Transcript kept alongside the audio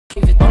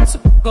months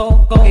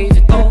ago, gave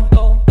it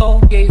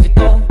gave it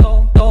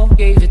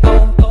gave it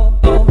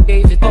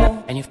gave it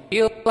and you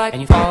feel like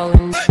and you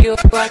falling, feel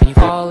like and you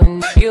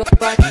falling, feel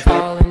like and you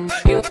falling,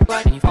 feel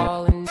like and you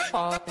falling.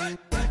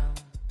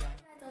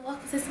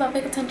 Welcome to my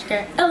makeup touch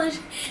girl Ellis,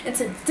 and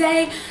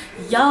today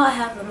y'all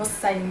have the most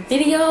exciting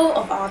video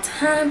of all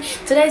time.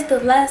 Today's the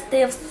last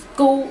day of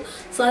school,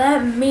 so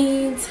that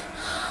means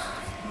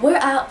we're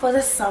out for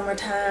the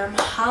summertime.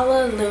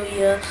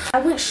 Hallelujah.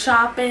 I went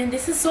shopping.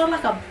 This is sort of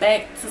like a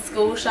back to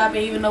school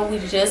shopping, even though we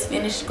just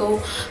finished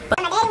school. But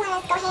my daddy wanted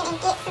us to go ahead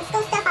and get some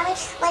school stuff while we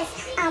was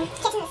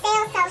catching the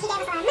sale, so he gave us a lot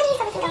of money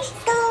so we can go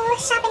school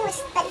shopping,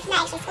 but it's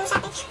not actually school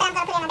shopping, but I'm going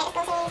to put it in my back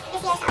to school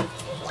this year, so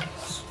yeah.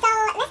 So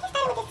let's get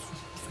started with this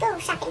school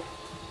shopping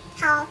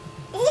haul.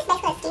 This is just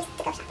basically an excuse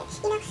to go shopping,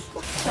 you know?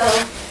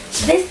 Yeah.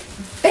 So this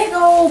big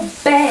old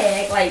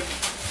bag, like,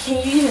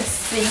 can you even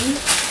see?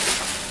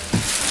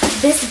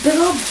 This big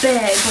old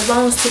bag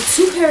belongs to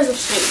 2 pairs of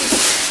shoes.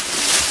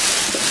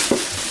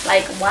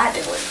 Like, why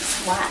do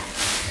this? Why?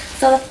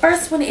 So the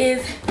first one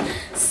is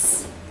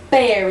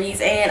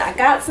Sperry's, and I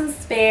got some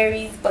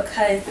Sperry's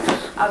because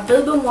I've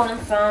really been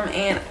wanting some,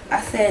 and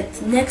I said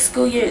next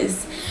school year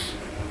is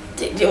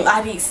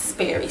I need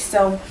Sperry's.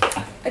 So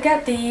I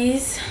got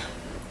these,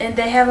 and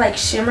they have like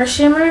shimmer,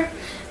 and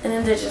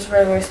then they're just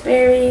regular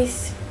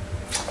Sperry's.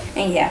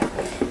 And yeah,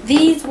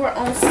 these were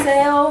on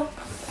sale.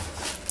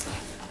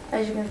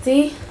 As you can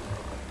see,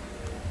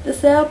 the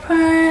sale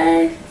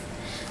price,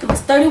 it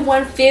was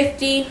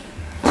 $31.50.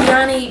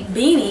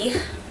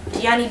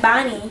 Gianni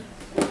Bani,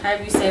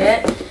 however you say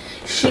that,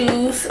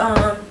 shoes.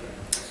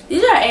 These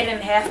are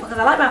 8.5 because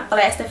I like my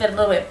flats to fit a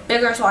little bit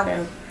bigger so I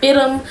can fit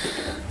them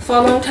for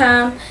a long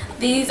time.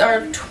 These are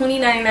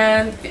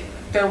 $20.99.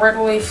 They're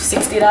regularly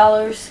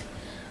 $60.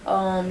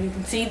 You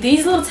can see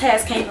these little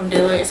tags came from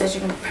dealers, as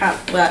you can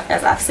probably, well,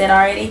 as I've said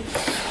already.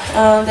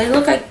 They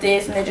look like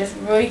this, and they're just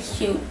really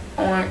cute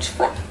orange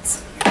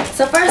flats.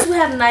 So first we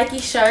have Nike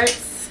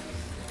shirts.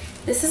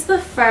 This is the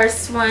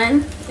first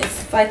one.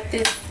 It's like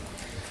this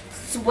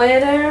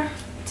sweater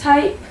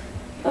type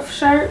of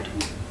shirt,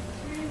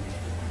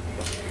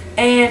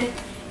 and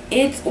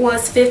it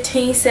was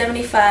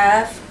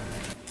 $15.75.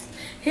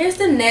 Here's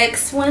the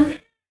next one.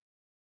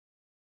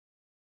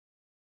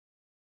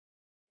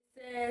 It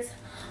says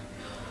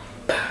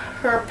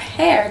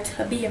prepare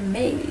to be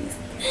amazed,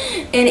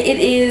 and it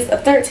is a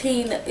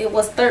it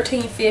was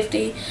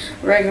 $13.50,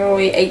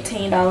 regularly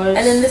 $18. And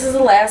then this is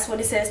the last one.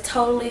 It says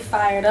totally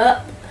fired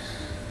up,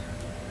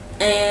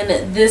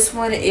 and this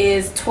one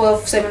is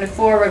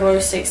 $12.74, regular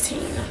 $16.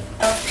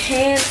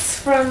 Pants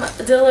from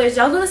Dillard's.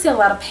 Y'all gonna see a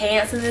lot of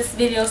pants in this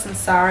video, so I'm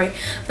sorry,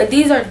 but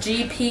these are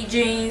GP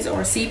jeans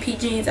or CP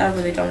jeans. I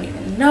really don't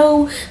even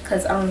know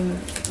because I don't even,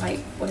 like,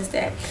 what is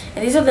that?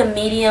 And these are the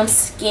medium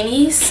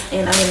skinnies,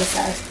 and I'm in a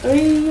size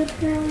 3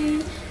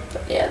 apparently.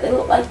 But yeah, they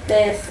look like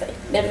this.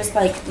 They're just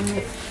like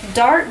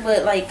dark,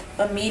 but like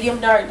a medium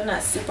dark. They're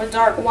not super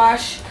dark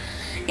wash,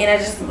 and I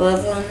just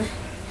love them.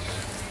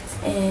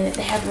 And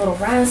they have little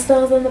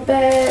rhinestones on the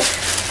back.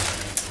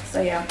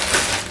 So yeah,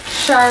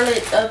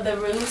 Charlotte of the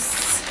Roost.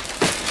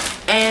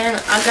 And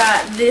I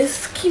got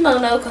this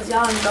kimono because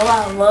y'all know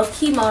I love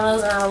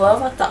kimonos, and I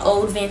love like the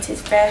old vintage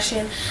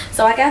fashion.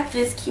 So I got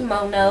this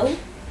kimono,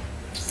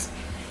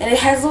 and it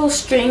has little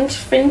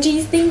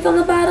fringy things on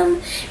the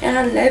bottom, and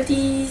I love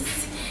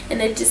these, and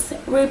they're just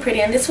really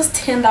pretty. And this was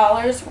 $10,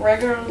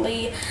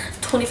 regularly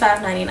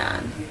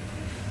 $25.99.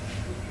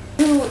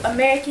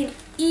 American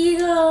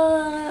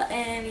Eagle,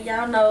 and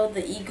y'all know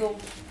the eagle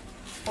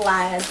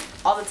flies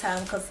all the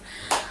time because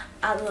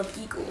I love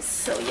eagles.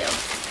 So yeah,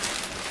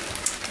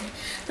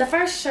 the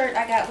first shirt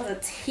I got was a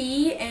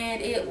tee,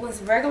 and it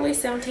was regularly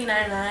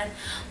 $17.99,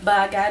 but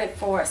I got it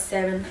for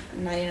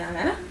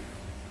 $7.99.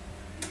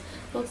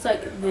 Looks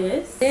like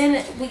this.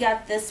 Then we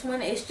got this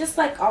one. It's just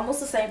like almost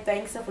the same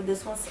thing, except for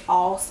this one's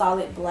all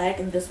solid black,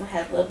 and this one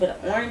has a little bit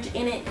of orange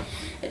in it,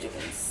 as you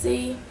can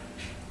see.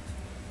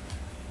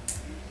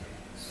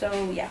 So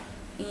yeah,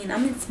 and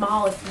I'm in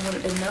small if you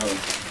wanted to know.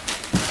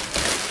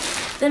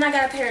 Then I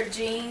got a pair of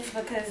jeans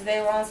because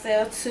they were on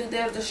sale too.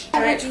 They're the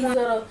stretch ones,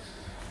 little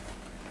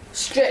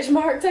stretch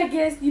marks, I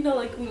guess. You know,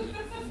 like when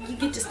you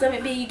get your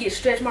stomach big, you get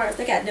stretch marks.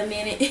 They got them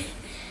in it.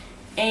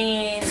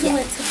 And we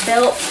went to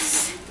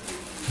belts.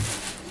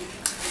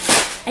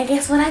 And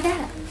guess what I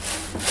got?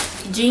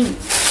 Jeans.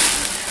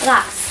 I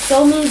got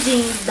so many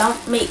jeans,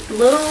 don't make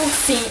little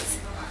sense.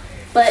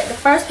 But the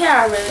first pair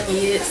I really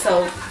needed,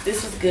 so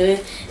this was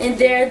good. And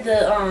they're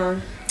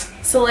the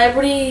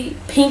celebrity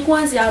pink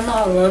ones. Y'all know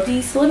I love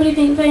these celebrity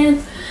pink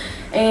pants.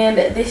 And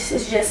this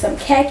is just some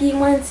khaki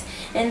ones,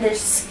 and they're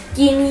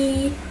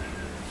skinny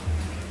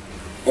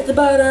at the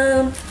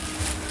bottom.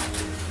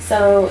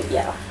 So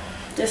yeah,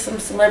 just some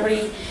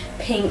celebrity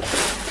pink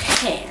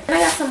pants. And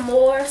I got some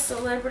more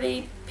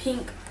celebrity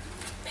pink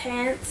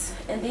pants,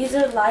 and these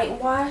are light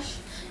wash,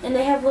 and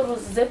they have little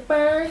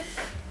zippers.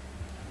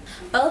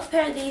 Both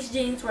pair of these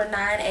jeans were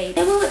 $9.80.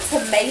 Then we went to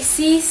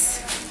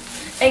Macy's,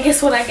 and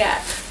guess what I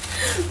got?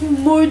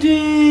 More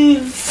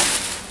jeans.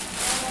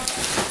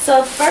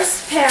 So the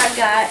first pair I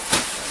got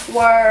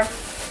were,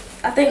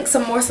 I think,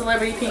 some more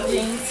celebrity pink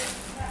jeans.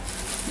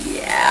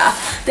 Yeah,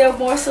 there were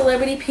more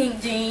celebrity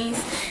pink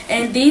jeans,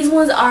 and these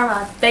ones are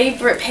my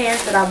favorite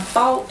pairs that I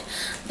bought.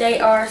 They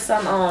are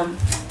some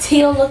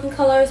teal looking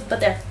colors, but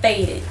they're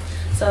faded.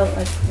 So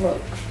like,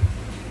 look,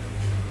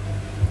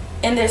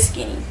 and they're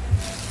skinny.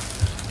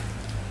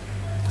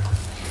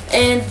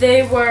 And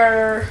they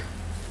were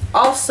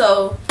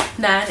also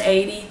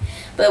 $9.80,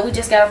 but we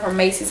just got them from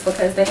Macy's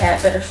because they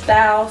had better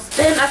styles.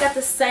 Then I got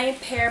the same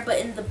pair but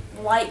in the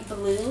light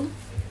blue.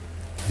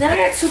 Then I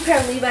got two pair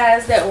of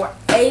Levi's that were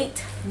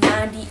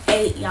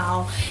 $8.98,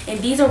 y'all,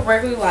 and these are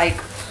regularly like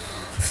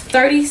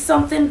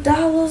 $30-something.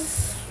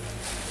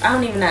 I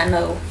don't even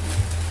know.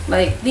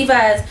 Like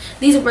Levi's,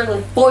 these are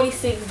regularly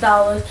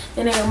 $46,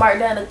 then they were marked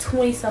down to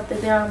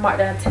 20-something. They're marked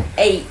down to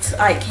 $8.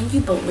 Like, can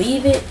you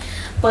believe it?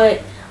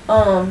 But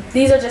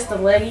these are just the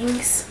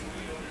leggings,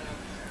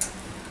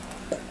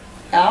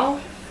 y'all,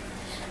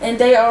 and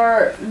they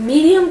are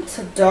medium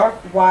to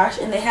dark wash,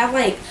 and they have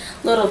like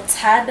little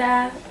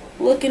tie-dye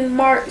looking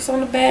marks on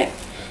the back.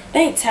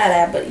 They ain't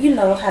tie-dye, but you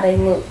know how they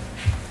look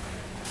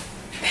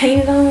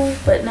painted on,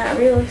 but not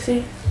really.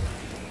 See,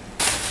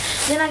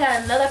 then I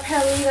got another pair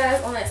of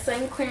Levi's on that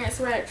same clearance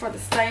rack for the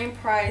same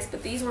price,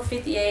 but these were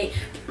 $58,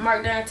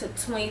 marked down to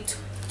 $20,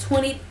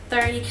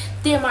 $30,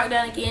 then marked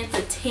down again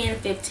to $10,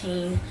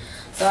 $15.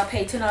 So I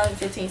paid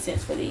 $10.15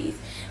 for these,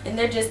 and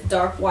they're just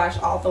dark wash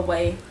all the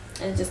way,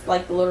 and just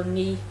like the little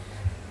knee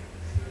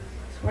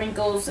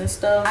wrinkles and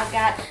stuff. I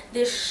got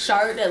this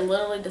shirt that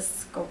literally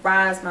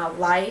describes my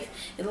life.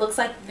 It looks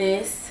like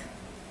this,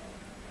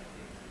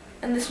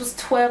 and this was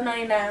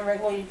 $12.99,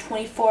 regularly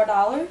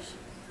 $24.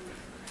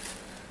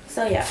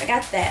 So yeah, I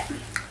got that.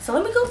 So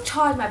let me go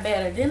charge my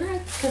battery, then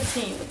I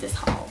continue with this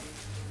haul.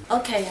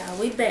 Okay, y'all,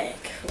 we back.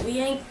 We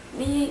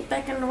ain't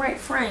back in the right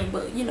frame,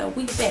 but you know,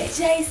 we back.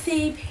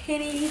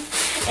 JCPenney,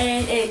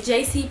 and at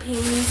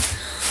JCPenney's,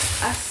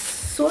 I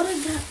sort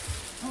of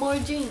got more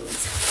jeans.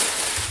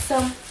 So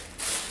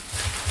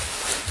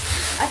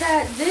I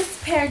got this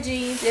pair of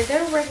jeans, and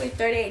they're regularly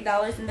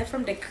 $38, and they're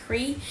from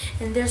Decree,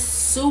 and they're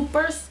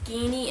super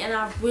skinny, and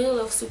I really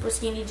love super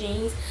skinny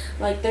jeans.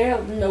 Like,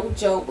 they're no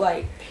joke,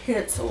 like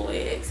pencil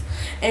legs,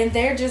 and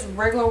they're just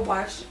regular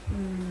wash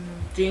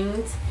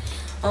jeans.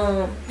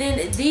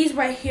 Then these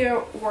right here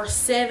were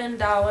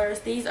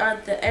 $7. These are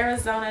the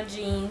Arizona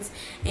jeans,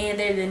 and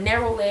they're the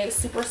narrow leg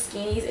super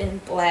skinnies in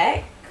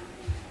black.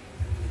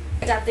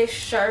 I got this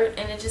shirt,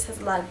 and it just has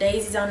a lot of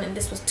daisies on it, and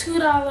this was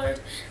 $2,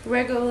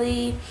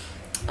 regularly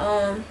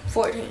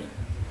 $14.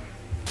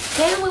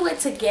 Then we went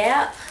to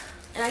Gap,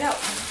 and I got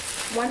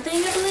one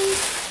thing, I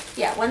believe.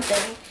 Yeah, one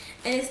thing,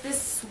 and it's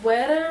this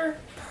sweater,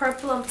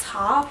 purple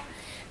top,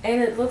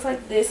 and it looks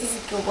like this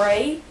is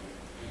gray.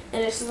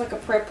 And it's just like a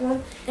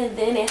peplum, and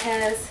then it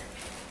has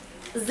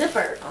a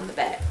zipper on the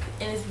back,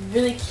 and it's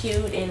really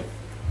cute and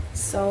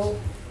so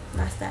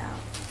my style.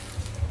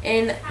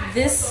 And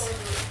this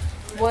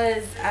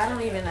was, I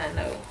don't even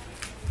know,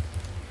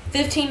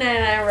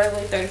 $15.99,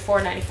 regularly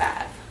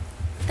 $34.95.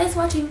 Thanks for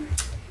watching.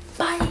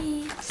 Bye.